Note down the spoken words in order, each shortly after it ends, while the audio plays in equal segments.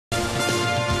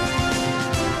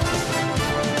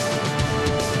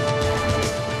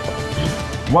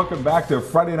Welcome back to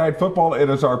Friday Night Football. It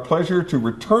is our pleasure to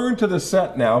return to the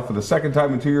set now for the second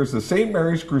time in 2 years, the St.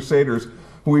 Mary's Crusaders,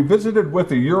 who we visited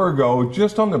with a year ago,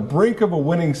 just on the brink of a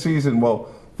winning season.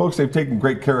 Well, folks, they've taken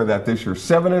great care of that this year.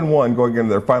 7-1 going into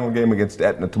their final game against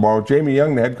Etna tomorrow. Jamie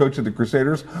Young, the head coach of the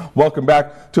Crusaders. Welcome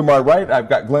back. To my right, I've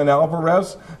got Glenn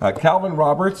Alvarez, Calvin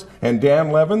Roberts, and Dan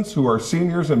Levins, who are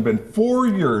seniors and been 4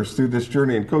 years through this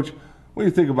journey. And Coach, what do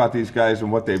you think about these guys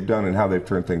and what they've done and how they've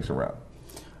turned things around?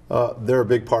 They're a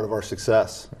big part of our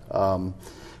success.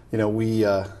 We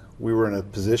were in a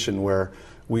position where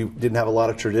we didn't have a lot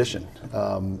of tradition.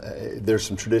 There's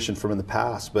some tradition from in the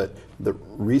past, but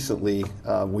recently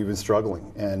we've been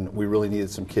struggling, and we really needed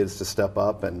some kids to step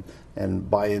up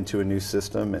and buy into a new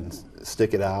system and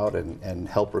stick it out and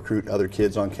help recruit other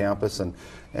kids on campus.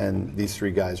 And these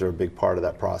three guys are a big part of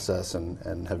that process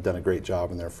and have done a great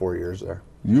job in their 4 years there.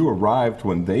 You arrived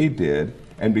when they did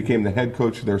and became the head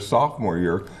coach their sophomore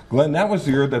year. Glenn, that was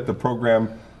the year that the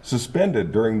program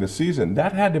suspended during the season.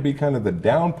 That had to be kind of the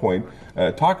down point.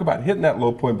 Talk about hitting that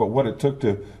low point, but what it took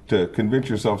to convince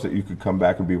yourselves that you could come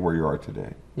back and be where you are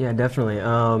today. Yeah, definitely.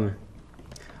 I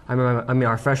mean,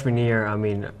 our freshman year,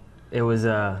 it was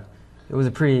a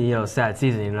pretty sad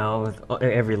season, with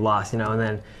every loss, and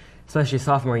then especially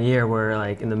sophomore year, where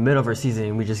like in the middle of our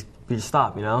season we just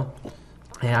stopped,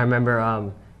 And I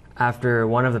remember after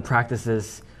one of the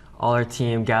practices, all our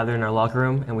team gathered in our locker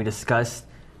room and we discussed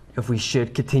if we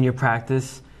should continue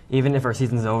practice, even if our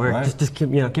season's over. Right. Just keep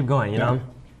going, you know.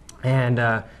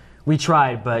 And we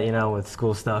tried, but with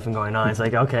school stuff and going on, it's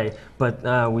like okay.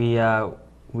 But we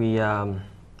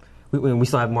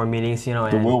still have more meetings,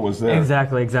 The will was there.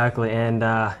 Exactly. And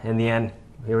in the end,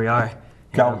 here we are.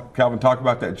 Calvin, talk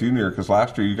about that junior, because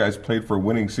last year you guys played for a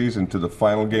winning season to the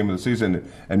final game of the season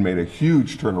and made a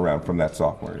huge turnaround from that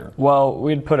sophomore year. Well,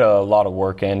 we'd put a lot of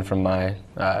work in from my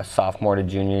sophomore to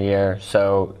junior year,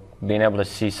 so being able to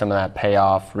see some of that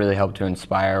payoff really helped to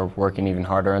inspire working even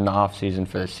harder in the off season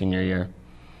for the senior year.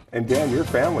 And Dan, your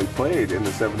family played in the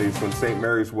 70s when St.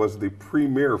 Mary's was the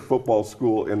premier football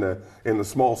school in the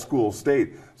small school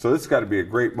state. So this has got to be a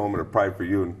great moment of pride for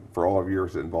you and for all of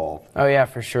yours involved. Oh yeah,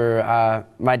 for sure.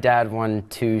 My dad won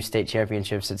 2 state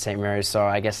championships at St. Mary's, so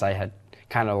I guess I had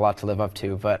kind of a lot to live up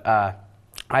to. But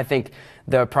I think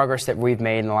the progress that we've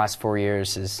made in the last 4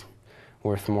 years is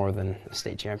worth more than a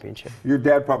state championship. Your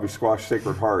dad probably squashed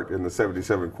Sacred Heart in the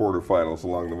 77 quarterfinals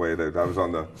along the way. That I was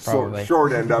on the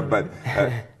short end of, but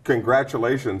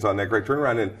congratulations on that great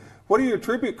turnaround. And what do you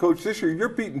attribute, Coach, this year? You're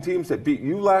beating teams that beat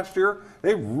you last year.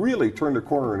 They've really turned the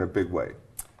corner in a big way.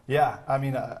 Yeah,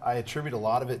 I attribute a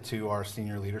lot of it to our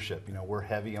senior leadership. We're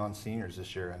heavy on seniors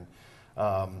this year,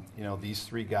 and these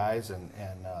 3 guys and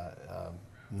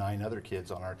 9 other kids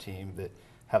on our team that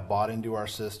have bought into our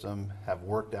system, have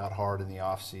worked out hard in the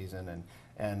off season,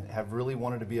 and have really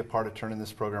wanted to be a part of turning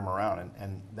this program around.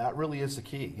 And that really is the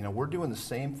key. We're doing the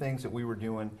same things that we were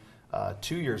doing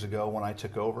 2 years ago when I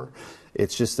took over.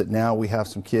 It's just that now we have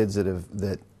some kids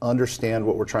that understand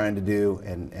what we're trying to do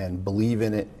and believe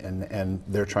in it, and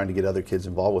they're trying to get other kids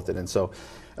involved with it. And so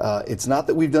it's not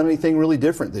that we've done anything really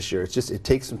different this year. It's just it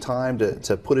takes some time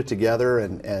to put it together,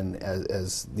 and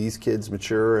as these kids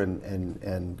mature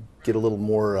and get a little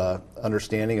more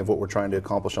understanding of what we're trying to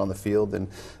accomplish on the field, then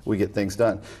we get things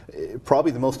done.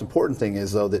 Probably the most important thing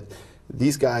is, though, that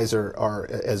these guys are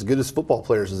as good as football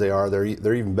players as they are. They're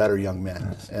even better young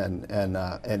men,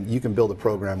 and you can build a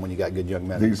program when you got good young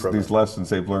men. These lessons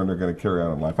they've learned are going to carry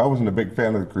on in life. I wasn't a big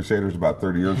fan of the Crusaders about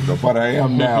 30 years ago, but I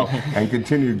am now. And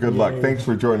continued good luck. Thanks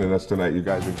for joining us tonight, you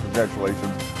guys, and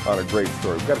congratulations on a great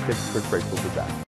story. We've got to take a quick break. We'll be back.